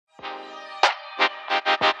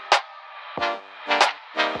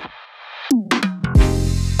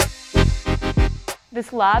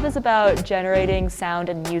This lab is about generating sound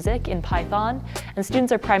and music in Python, and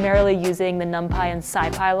students are primarily using the NumPy and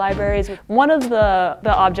SciPy libraries. One of the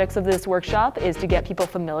objects of this workshop is to get people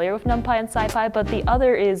familiar with NumPy and SciPy, but the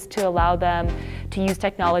other is to allow them to use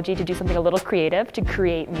technology to do something a little creative, to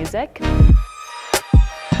create music.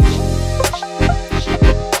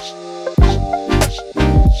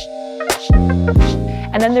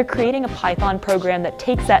 And then they're creating a Python program that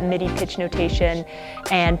takes that MIDI pitch notation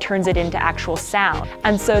and turns it into actual sound.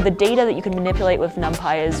 And so the data that you can manipulate with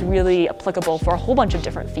NumPy is really applicable for a whole bunch of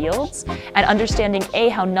different fields. And understanding A,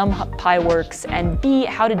 how NumPy works, and B,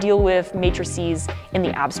 how to deal with matrices in the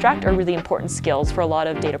abstract are really important skills for a lot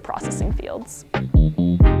of data processing fields.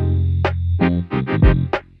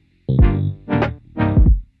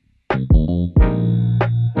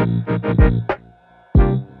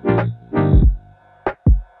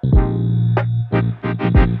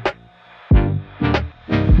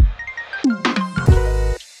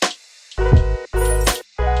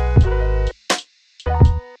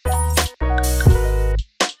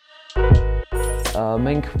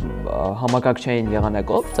 Մենք համակարգչային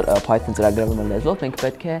եղանակով Python ծրագրավորման լեզվով մենք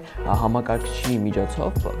պետք է համակարգչի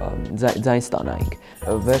միջոցով ձայն ստանայինք։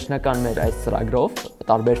 Վերջնական մեր այս ծրագրով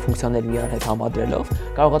տարբեր ֆունկցիաներ իրար հետ համադրելով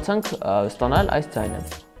կարողացանք ստանալ այս ձայնը։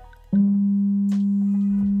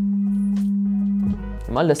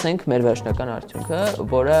 Հիմա լսենք մեր վերջնական արդյունքը,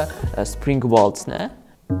 որը Spring Waltz-ն է։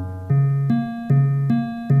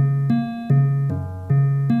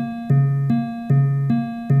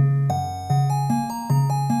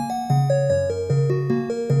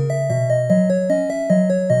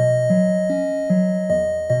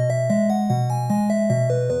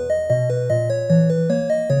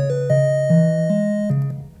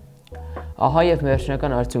 Ահա եւ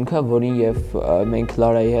վերջնական արդյունքը, որին եւ մենք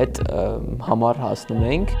Լարայի հետ համար հասնում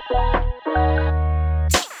ենք։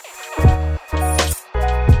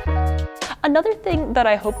 Another thing that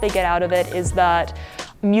I hope they get out of it is that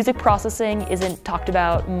music processing isn't talked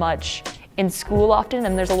about much in school often,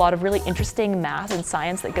 and there's a lot of really interesting math and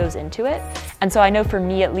science that goes into it. And so I know for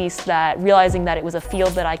me at least that realizing that it was a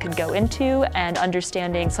field that I could go into and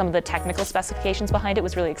understanding some of the technical specifications behind it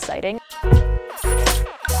was really exciting.